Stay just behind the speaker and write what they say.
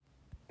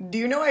Do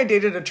you know I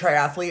dated a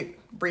triathlete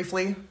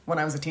briefly when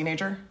I was a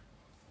teenager?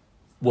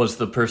 Was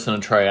the person a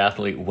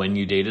triathlete when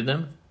you dated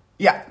them?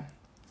 Yeah.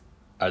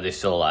 Are they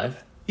still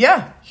alive?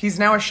 Yeah. He's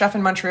now a chef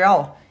in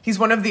Montreal. He's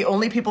one of the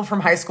only people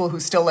from high school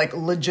who's still, like,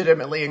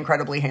 legitimately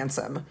incredibly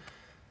handsome.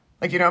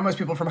 Like, you know, most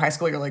people from high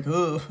school, you're like,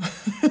 ugh.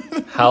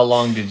 How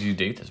long did you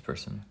date this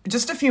person?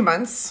 Just a few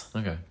months.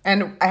 Okay.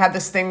 And I had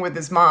this thing with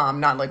his mom,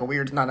 not like a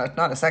weird, not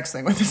a sex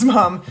thing with his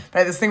mom, but I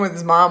had this thing with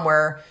his mom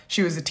where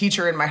she was a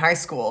teacher in my high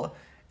school,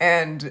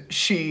 and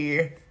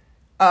she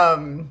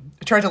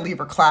tried to leave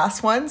her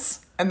class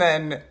once, and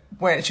then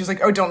when she was like,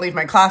 "Oh, don't leave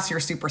my class.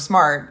 You're super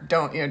smart.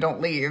 Don't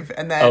leave."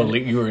 And then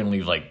you were gonna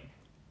leave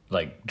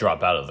like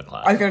drop out of the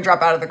class. I was gonna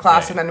drop out of the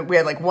class, right. And then we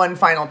had like one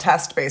final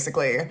test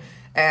basically,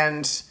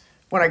 and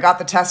when I got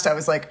the test, I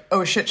was like,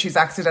 "Oh shit, she's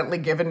accidentally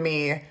given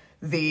me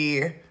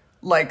the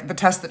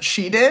test that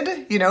she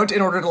did, in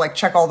order to like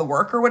check all the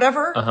work or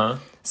whatever." Uh-huh.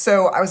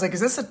 So I was like, is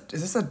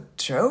this a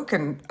joke?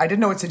 And I didn't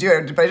know what to do,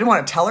 but I didn't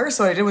want to tell her.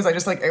 So what I did was I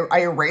just I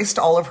erased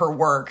all of her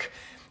work,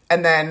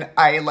 and then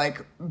I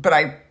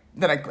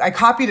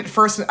copied it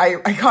first.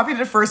 I copied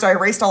it first. I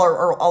erased all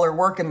her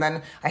work, and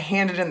then I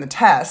handed in the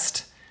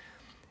test,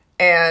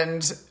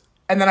 and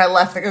then I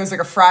left. It was like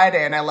a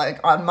Friday, and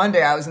on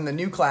Monday I was in the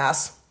new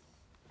class,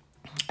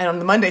 and on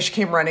the Monday she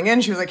came running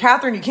in. She was like,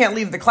 "Kathryn, you can't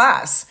leave the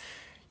class.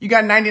 You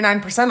got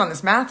 99% on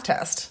this math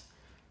test."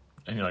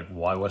 And you're like,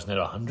 why wasn't it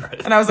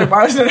 100? And I was like,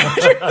 why wasn't it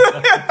 100?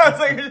 I was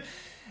like,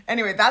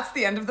 anyway, that's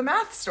the end of the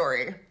math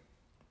story.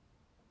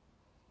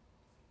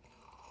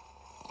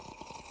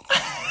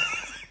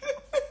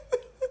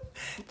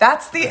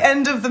 That's the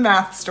end of the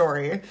math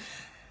story.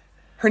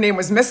 Her name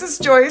was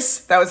Mrs. Joyce.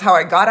 That's how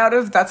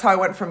I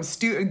went from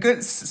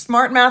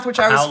smart math, which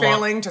I was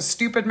failing, to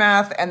stupid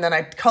math. And then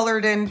I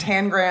colored in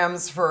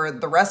tangrams for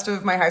the rest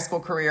of my high school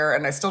career.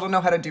 And I still don't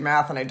know how to do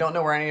math. And I don't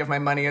know where any of my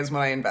money is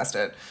when I invest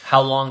it.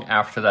 How long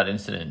after that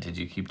incident did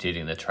you keep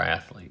dating the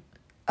triathlete?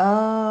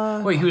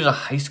 Wait, he was a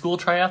high school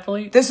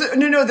triathlete? This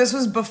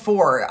was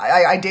before.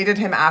 I dated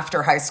him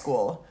after high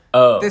school.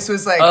 Oh. This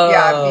was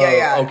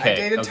yeah. Okay, I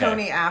dated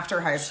Tony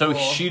after high school. So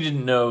she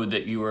didn't know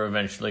that you were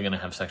eventually going to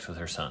have sex with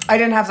her son? I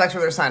didn't have sex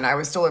with her son. I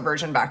was still a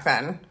virgin back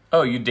then.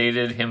 Oh, you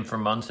dated him for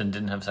months and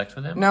didn't have sex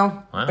with him?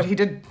 No, wow. But he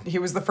did. He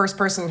was the first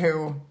person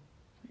who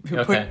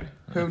Okay,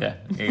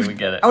 we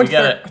get it. I went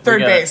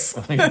third base.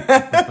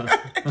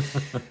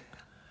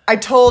 I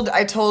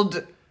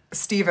told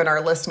Steven,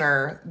 our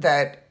listener,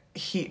 that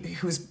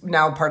who's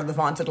now part of the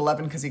Vaunted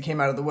 11 because he came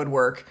out of the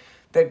woodwork,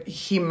 that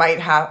he might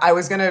have.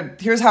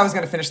 Here's how I was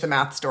gonna finish the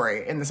math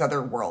story in this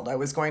other world. I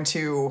was going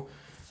to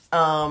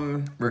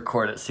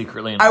record it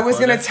secretly. I was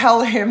gonna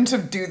tell him to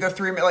do the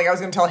 3 minute. I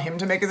was gonna tell him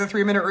to make it the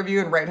 3-minute review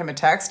and write him a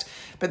text.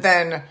 But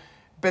then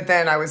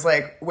I was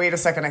like, wait a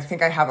second. I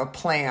think I have a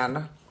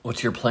plan.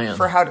 What's your plan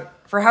for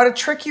how to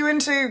trick you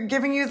into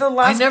giving you the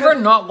last? I never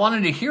not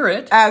wanted to hear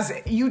it. As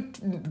you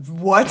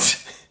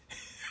what?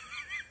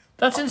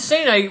 That's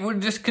insane. I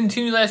would just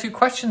continue to ask you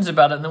questions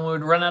about it, and then we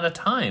would run out of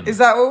time. Is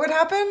that what would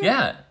happen?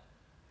 Yeah.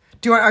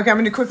 Do you want? Okay, I'm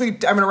going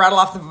to rattle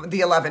off the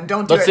 11.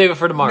 Let's save it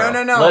for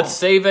tomorrow. No. Let's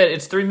save it.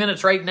 It's 3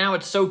 minutes right now.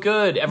 It's so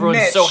good. Everyone's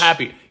Mitch. so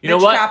happy. You know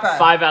Mitch what? Kappa.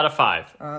 5 out of 5.